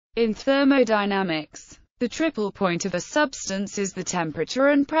In thermodynamics, the triple point of a substance is the temperature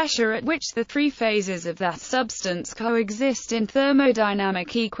and pressure at which the three phases of that substance coexist in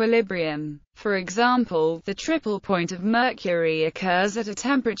thermodynamic equilibrium. For example, the triple point of mercury occurs at a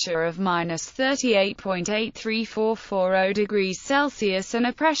temperature of -38.83440 degrees Celsius and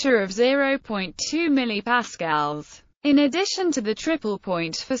a pressure of 0.2 millipascals. In addition to the triple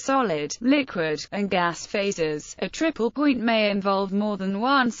point for solid, liquid, and gas phases, a triple point may involve more than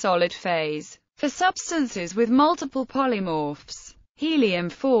one solid phase. For substances with multiple polymorphs,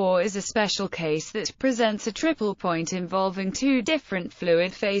 helium-4 is a special case that presents a triple point involving two different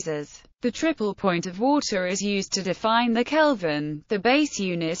fluid phases. The triple point of water is used to define the Kelvin, the base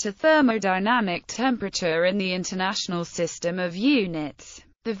unit of thermodynamic temperature in the International System of Units.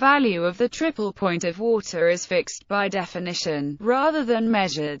 The value of the triple point of water is fixed by definition, rather than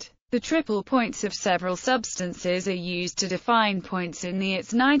measured. The triple points of several substances are used to define points in the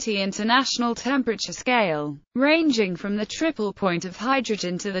ITS 90 International Temperature Scale, ranging from the triple point of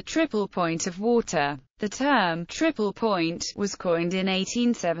hydrogen to the triple point of water. The term triple point was coined in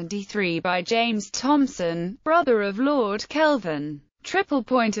 1873 by James Thomson, brother of Lord Kelvin. Triple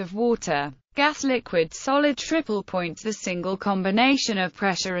point of water. Gas, liquid, solid. Triple point, the single combination of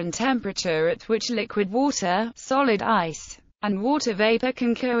pressure and temperature at which liquid water, solid ice, and water vapor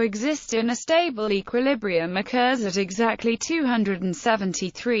can coexist in a stable equilibrium, occurs at exactly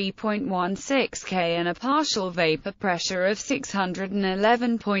 273.16 K and a partial vapor pressure of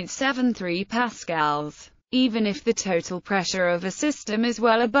 611.73 pascals. Even if the total pressure of a system is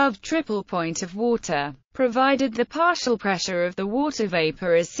well above triple point of water, provided the partial pressure of the water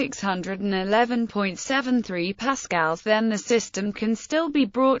vapor is 611.73 pascals, then the system can still be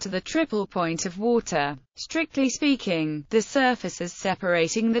brought to the triple point of water. Strictly speaking, the surfaces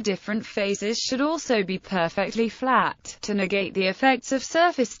separating the different phases should also be perfectly flat, to negate the effects of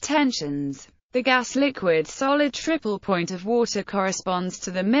surface tensions. The gas, liquid, solid triple point of water corresponds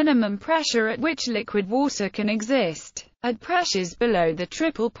to the minimum pressure at which liquid water can exist. At pressures below the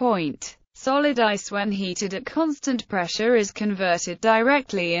triple point, solid ice when heated at constant pressure is converted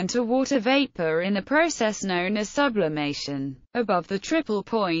directly into water vapor in a process known as sublimation. Above the triple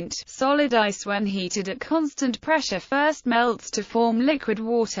point, solid ice when heated at constant pressure first melts to form liquid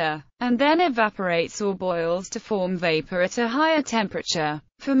water, and then evaporates or boils to form vapor at a higher temperature.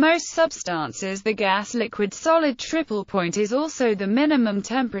 For most substances, the gas, liquid, solid triple point is also the minimum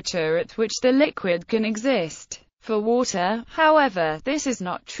temperature at which the liquid can exist. For water, however, this is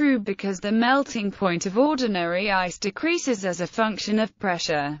not true because the melting point of ordinary ice decreases as a function of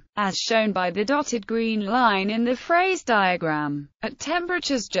pressure, as shown by the dotted green line in the phase diagram. At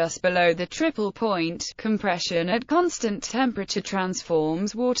temperatures just below the triple point, compression at constant temperature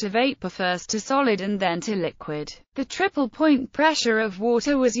transforms water vapor first to solid and then to liquid. The triple point pressure of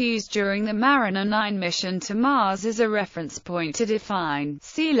water was used during the Mariner 9 mission to Mars as a reference point to define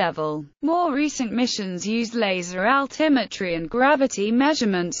sea level. More recent missions used laser altimetry and gravity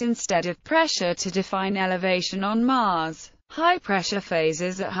measurements instead of pressure to define elevation on Mars. High pressure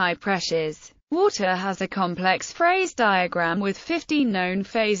phases. At high pressures, water has a complex phase diagram with 15 known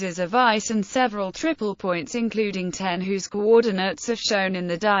phases of ice and several triple points including 10 whose coordinates are shown in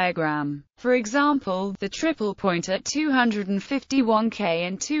the diagram. For example, the triple point at 251 K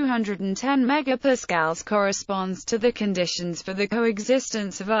and 210 megapascals corresponds to the conditions for the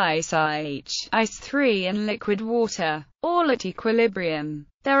coexistence of ice Ice-3 and liquid water, all at equilibrium.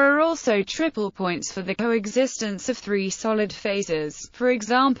 There are also triple points for the coexistence of three solid phases, for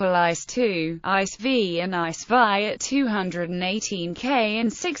example Ice-2, Ice-V and Ice-Vi at 218 K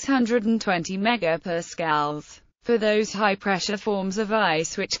and 620 megapascals. For those high-pressure forms of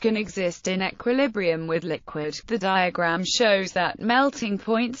ice which can exist in equilibrium with liquid, the diagram shows that melting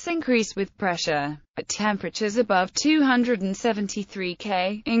points increase with pressure. At temperatures above 273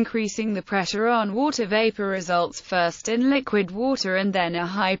 K, increasing the pressure on water vapor results first in liquid water and then a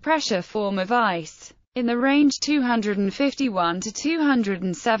high-pressure form of ice. In the range 251 to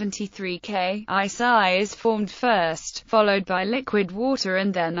 273 K, Ice-I is formed first, followed by liquid water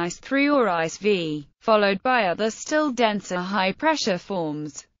and then Ice-3 or Ice-V, followed by other still denser high-pressure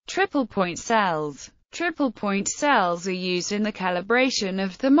forms. Triple point cells. Triple point cells are used in the calibration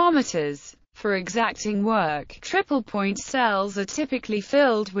of thermometers. For exacting work, triple point cells are typically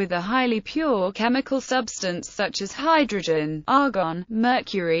filled with a highly pure chemical substance such as hydrogen, argon,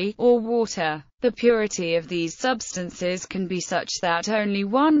 mercury, or water. The purity of these substances can be such that only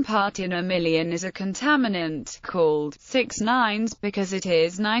 1 part in a million is a contaminant, called 6 nines, because it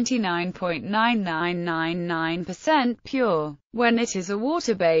is 99.9999% pure. When it is a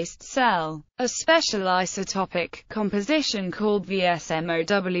water-based cell, a special isotopic composition called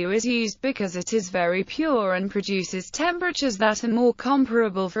VSMOW is used because it is very pure and produces temperatures that are more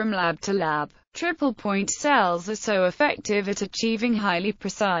comparable from lab to lab. Triple-point cells are so effective at achieving highly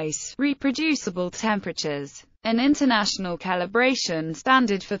precise, reproducible temperatures. An international calibration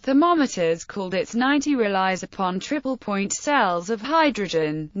standard for thermometers called ITS 90 relies upon triple-point cells of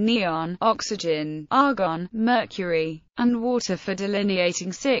hydrogen, neon, oxygen, argon, mercury, and water for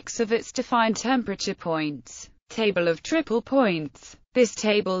delineating 6 of its defined temperature points. Table of triple points. This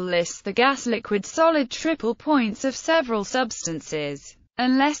table lists the gas, liquid, solid triple points of several substances.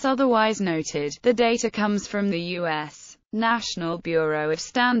 Unless otherwise noted, the data comes from the U.S. National Bureau of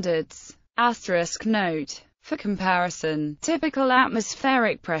Standards. Asterisk note. For comparison, typical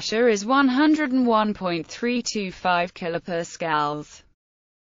atmospheric pressure is 101.325 kilopascals.